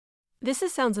This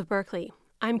is Sounds of Berkeley.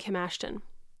 I'm Kim Ashton.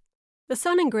 The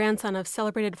son and grandson of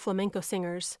celebrated flamenco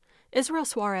singers, Israel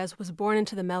Suárez was born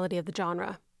into the melody of the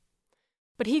genre.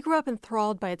 But he grew up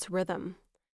enthralled by its rhythm,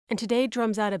 and today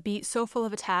drums out a beat so full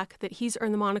of attack that he's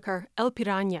earned the moniker El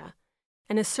Piraña,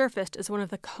 and has surfaced as one of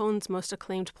the Cajón's most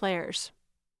acclaimed players.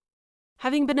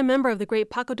 Having been a member of the great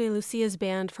Paco de Lucia's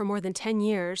band for more than 10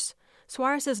 years,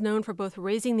 Suárez is known for both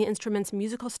raising the instrument's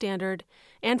musical standard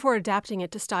and for adapting it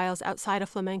to styles outside of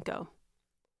flamenco.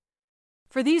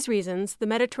 For these reasons, the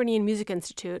Mediterranean Music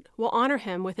Institute will honor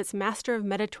him with its Master of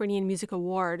Mediterranean Music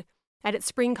Award at its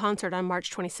spring concert on March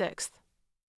 26th.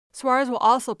 Suárez will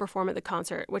also perform at the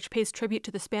concert, which pays tribute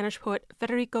to the Spanish poet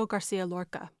Federico Garcia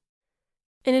Lorca.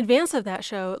 In advance of that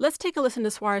show, let's take a listen to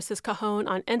Suárez's Cajón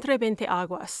on Entre Veinte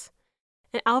Aguas,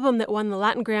 an album that won the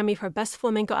Latin Grammy for Best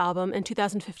Flamenco Album in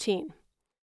 2015.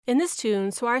 In this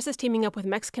tune, Suárez is teaming up with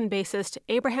Mexican bassist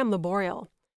Abraham Laboriel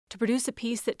to produce a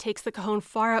piece that takes the Cajón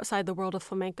far outside the world of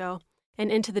flamenco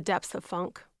and into the depths of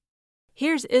funk.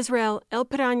 Here's Israel El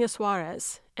Piraña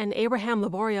Suárez and Abraham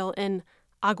Laboriel in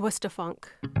Aguas de Funk.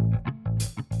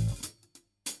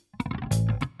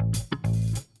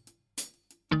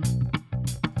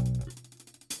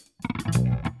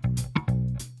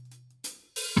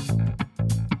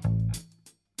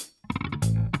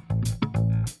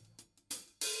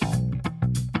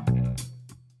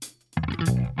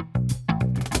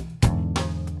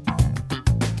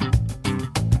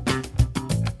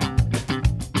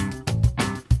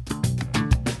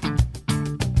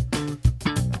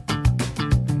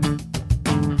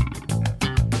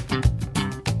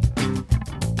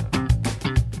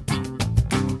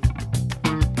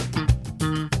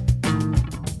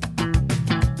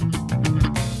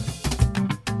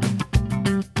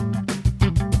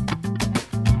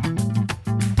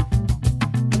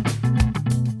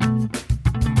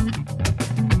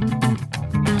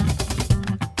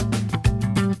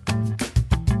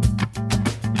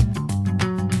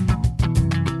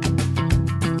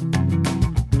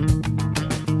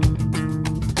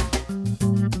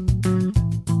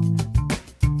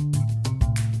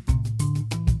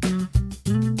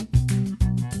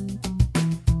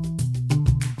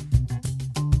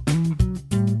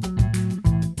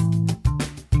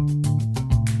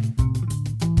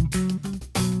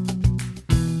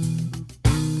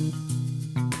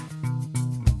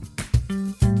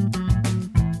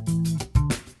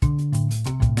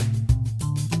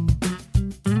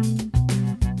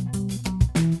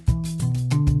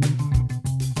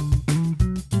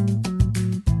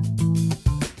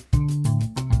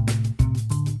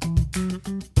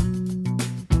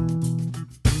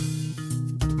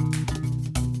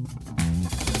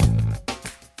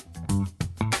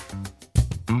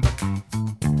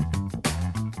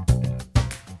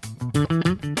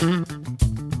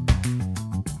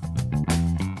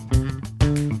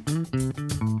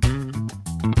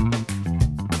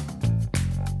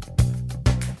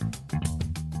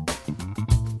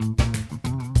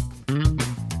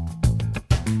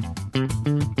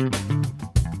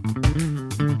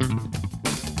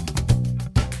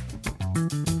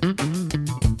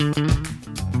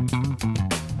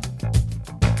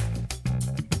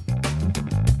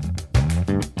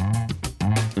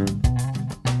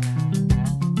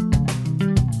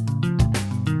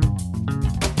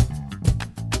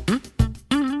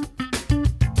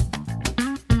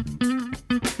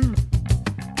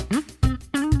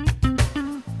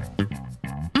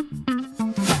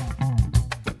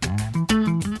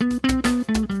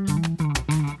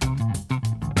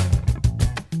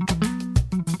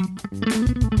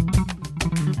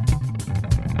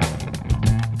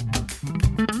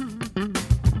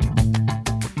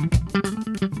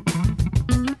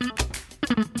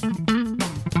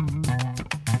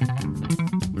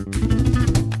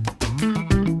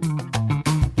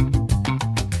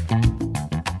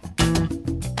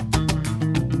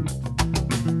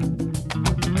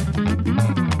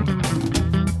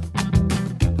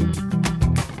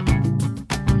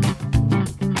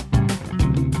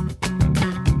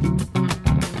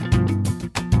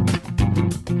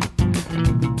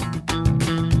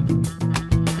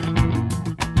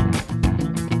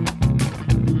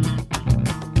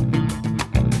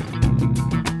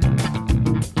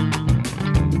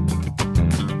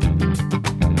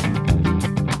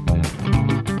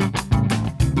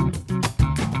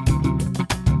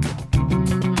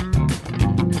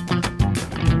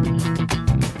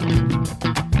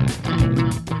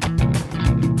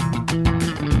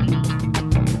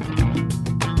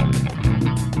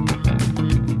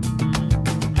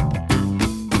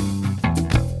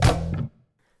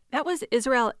 That was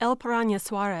Israel El Piraña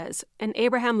Suárez and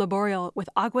Abraham Laboriel with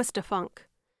Aguas de Funk.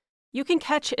 You can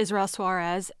catch Israel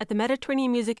Suárez at the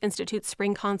Mediterranean Music Institute's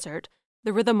spring concert,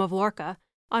 The Rhythm of Lorca,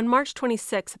 on March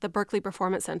 26 at the Berkeley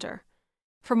Performance Center.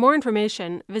 For more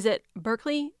information, visit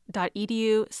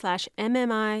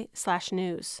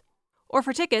berkeley.edu/mmi/news. Or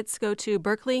for tickets, go to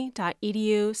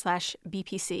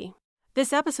berkeley.edu/BPC.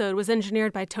 This episode was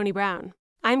engineered by Tony Brown.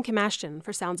 I'm Kim Ashton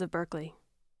for Sounds of Berkeley.